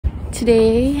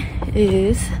Today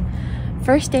is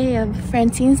first day of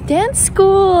Francine's dance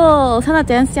school. Sana,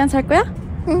 dance 할 거야?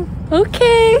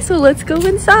 Okay, so let's go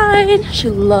inside. She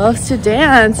loves to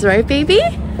dance, right, baby?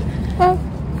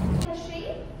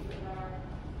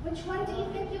 Which one do you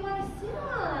think you want to sit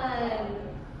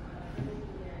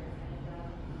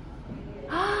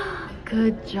on?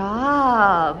 Good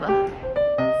job.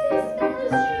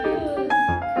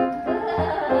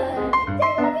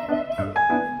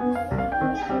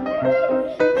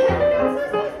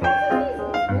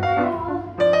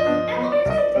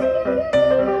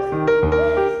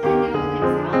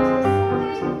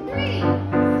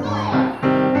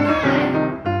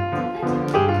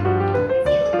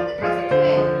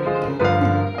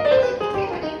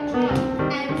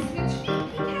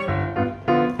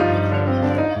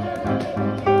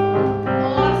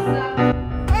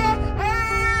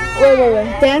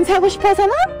 왜? 댄스 하고 싶어,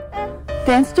 사나?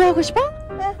 댄스도 하고 싶어?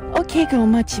 오케이, 그럼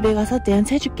엄마 집에 가서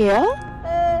댄스 해줄게요.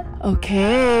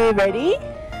 Okay, ready?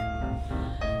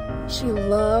 She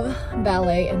loves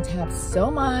ballet and tap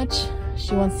so much.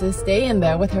 She wants to stay in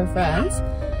there with her friends.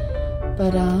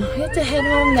 But we have to head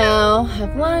home now,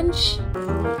 have lunch.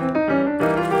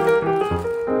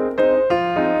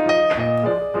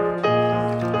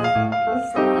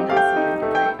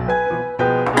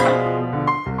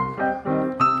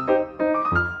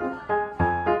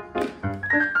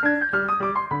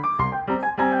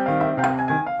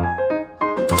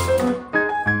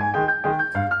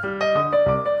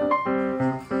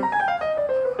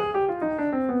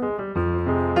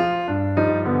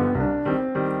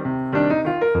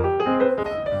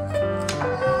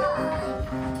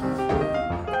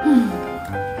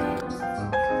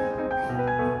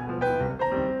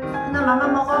 맘마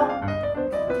먹어.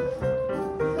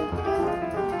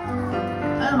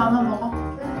 맘마 먹어.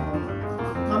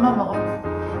 맘마 먹어.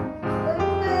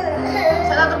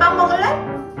 사나도 빵 먹을래?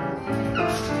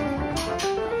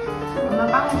 엄마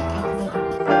빵 먹을게.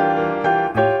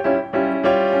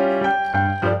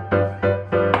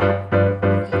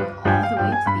 All the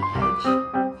way to the edge.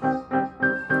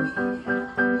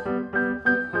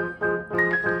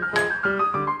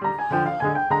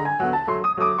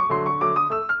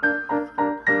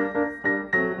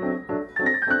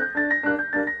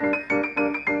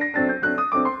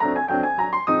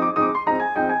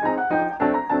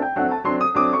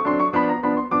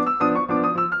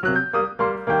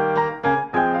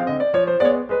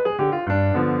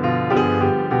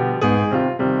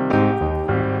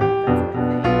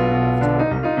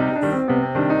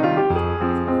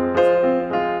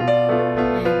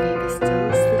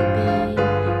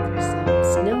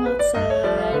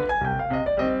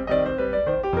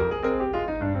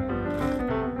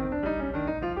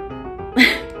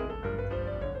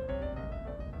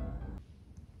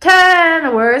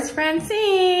 Where's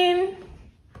Francine?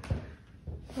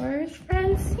 Where's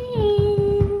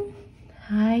Francine?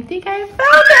 I think I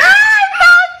found her! I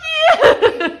found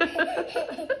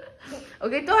you!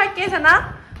 Okay, 또 할게,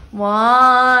 사나.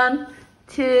 1,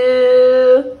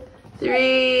 2,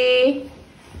 3,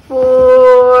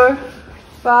 4,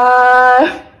 5,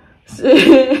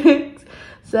 6,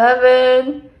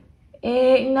 7,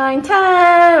 8, 9, 10.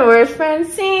 Where's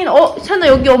Francine? 사나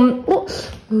여기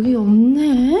여기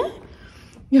없네?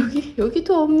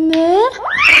 여기도 없네?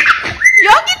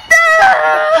 여기 있다!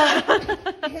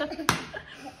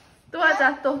 또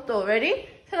하자, 또. Ready?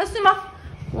 사나 숨어.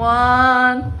 1,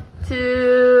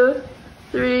 2,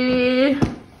 3,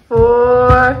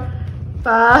 4,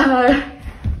 5,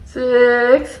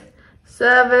 6,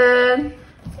 7,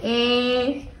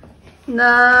 8,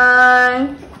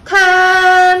 9,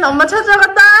 10. 엄마 찾으러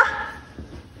간다.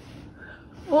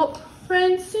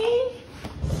 Francine?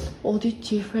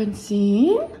 어딨지,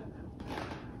 Francine?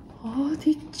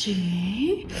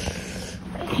 어딨지?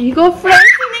 이거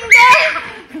Francine인가?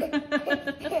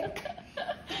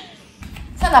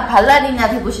 사나 발레리나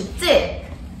되고 싶지?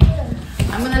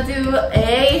 I'm gonna do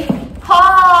a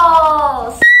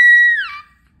pulse.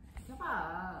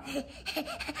 해봐.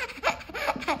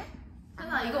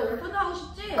 사나 이거 오픈하고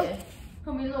싶지?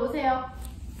 그럼 일로 오세요.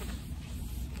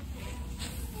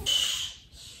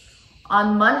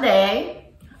 On Monday,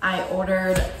 I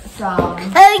ordered some.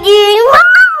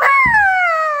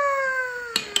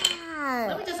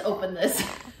 Let me just open this.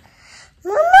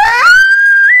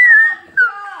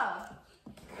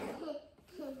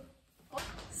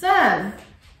 Sam,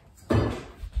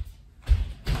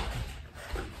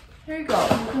 here you go.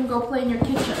 You can go play in your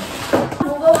kitchen.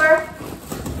 Move over.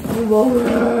 Move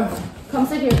over. Come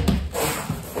sit here.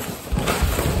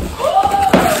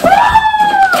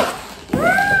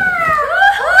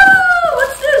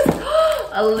 What's this?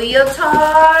 A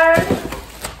leotard.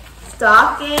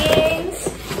 stockings,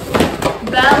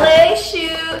 ballet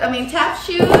shoes, tap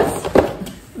shoes,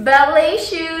 ballet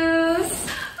shoes.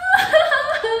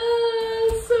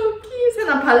 So cute.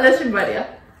 난 발레 신발이야.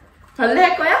 발레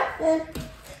할 거야?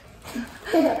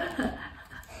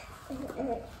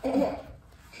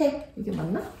 이게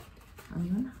맞나?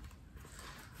 아니구나.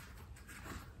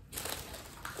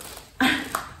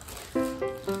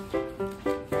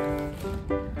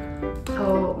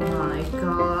 Oh my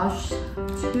gosh,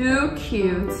 too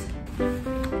cute.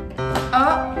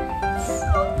 Oh,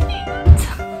 so cute.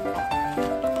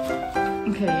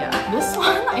 Okay, yeah, this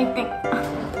one I think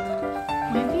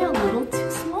might be a little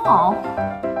too small.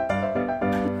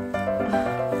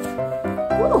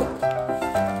 Woo.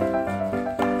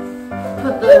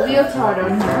 Put the leotard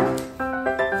on her.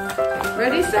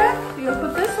 Ready, sir? You gonna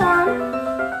put this on?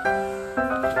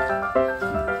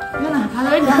 Yana,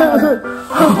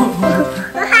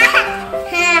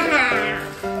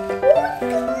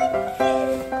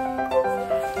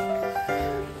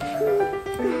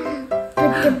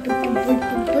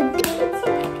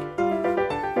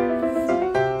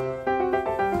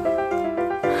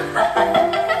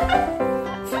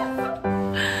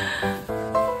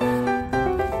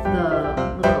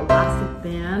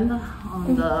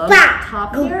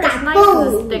 top here is nice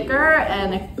with a sticker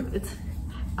and it's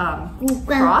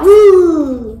crossed.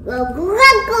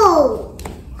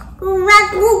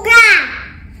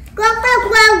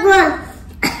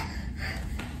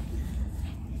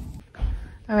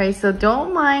 Alright, so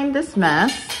don't mind this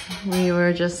mess. We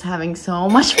were just having so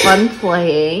much fun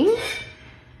playing.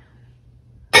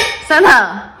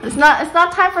 Sana, it's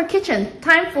not time for kitchen.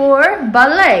 Time for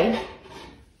ballet.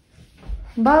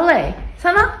 Ballet.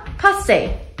 Sana,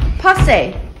 passe.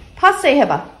 Passe. Passe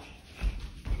해봐.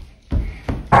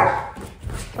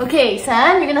 Okay,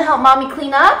 San, you're gonna help mommy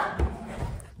clean up?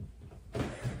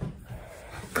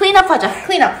 Clean up 하자.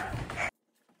 Clean up.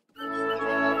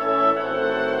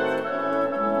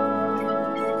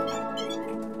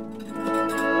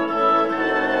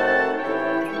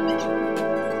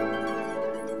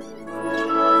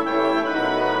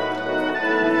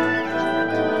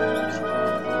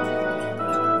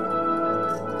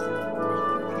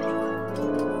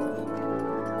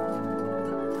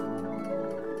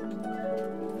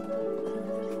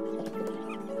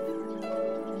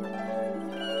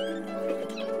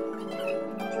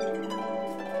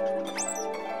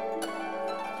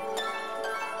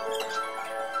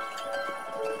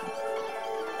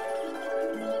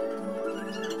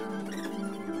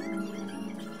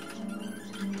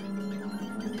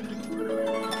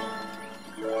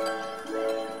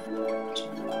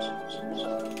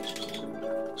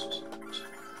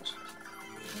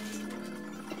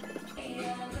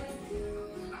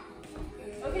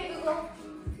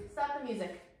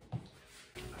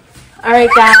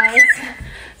 Alright guys,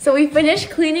 so we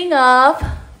finished cleaning up.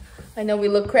 I know we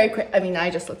look cray. I mean, I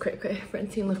just look cray.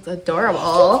 Francine looks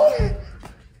adorable.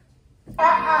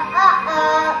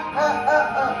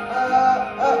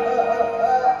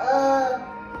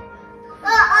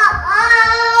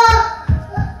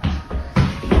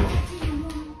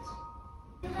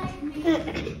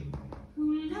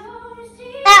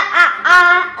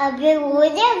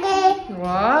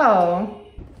 Wow.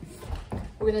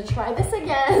 We're gonna try this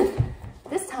again.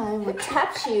 This time with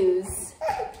tap shoes.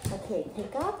 Okay,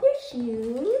 take off your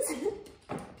shoes.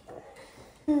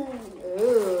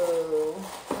 Ooh,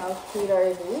 how cute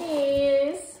are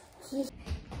these?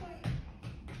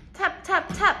 Tap, tap,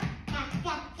 tap.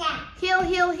 Heel,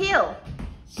 heel, heel.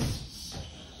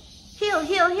 Heel,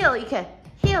 heel, heel. 이렇게.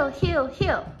 Heel, heel,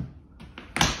 heel.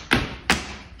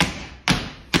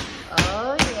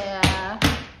 Oh yeah.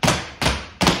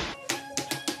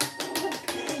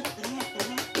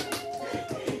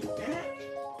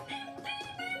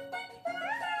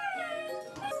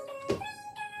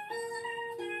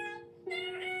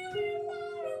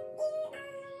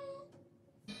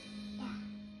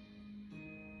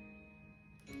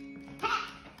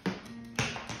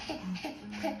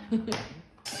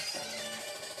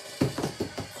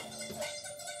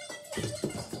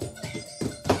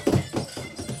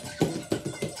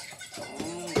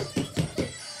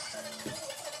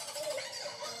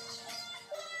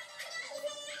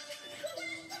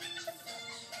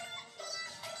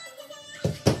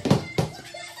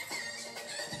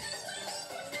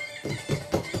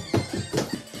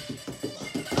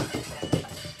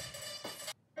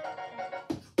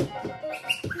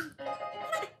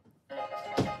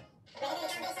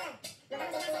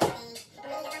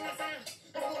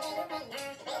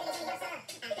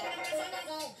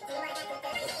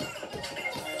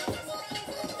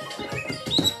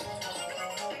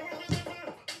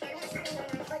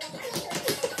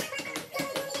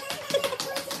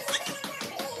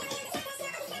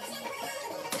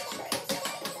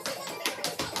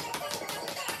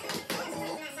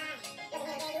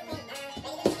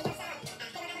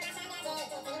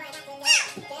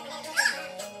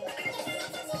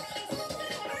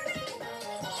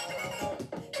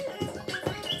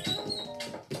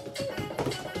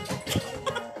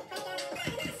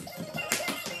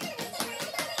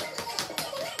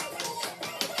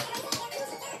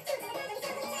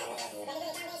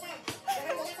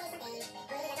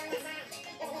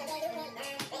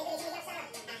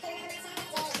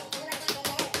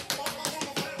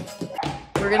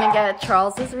 we're gonna get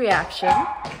Charles's reaction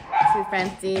to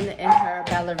Francine in her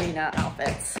ballerina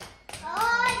outfits.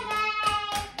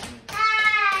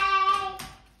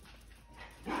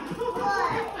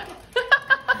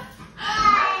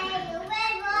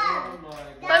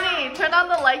 Honey, turn on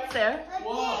the lights there.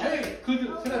 Wow, hey,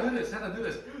 Santa, do this. Santa, do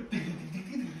this.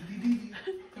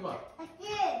 Come on.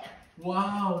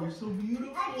 Wow, you're so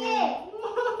beautiful.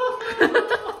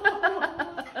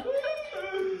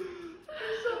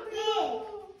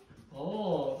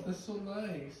 Oh, that's so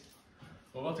nice.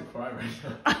 I'm about to cry right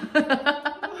now.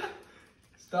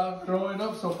 Stop throwing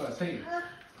up so fast. Hey,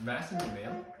 mask in the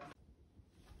mail?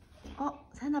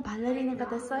 세나 발레리나가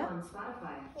됐어요?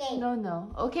 No, no.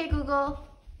 Okay, Google.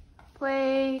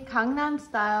 Play Gangnam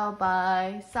Style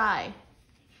by Psy.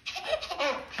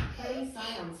 Play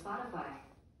Psy on Spotify.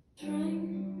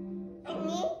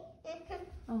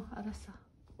 알았어.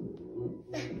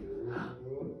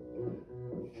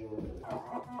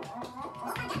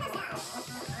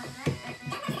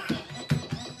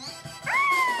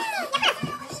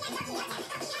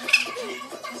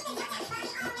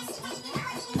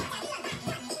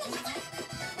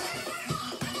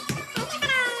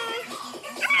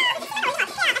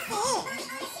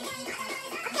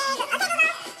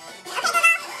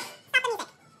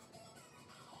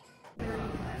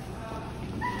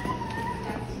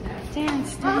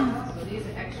 Dance.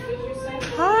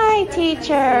 Hi,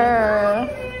 teacher.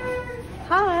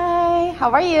 Hi,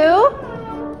 how are you?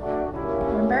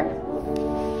 Remember?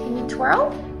 Can you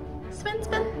twirl? Spin,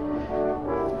 spin.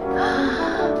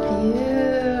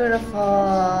 Beautiful.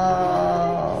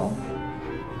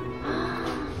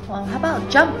 Well, how about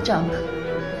jump, jump?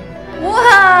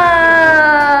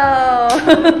 Wow!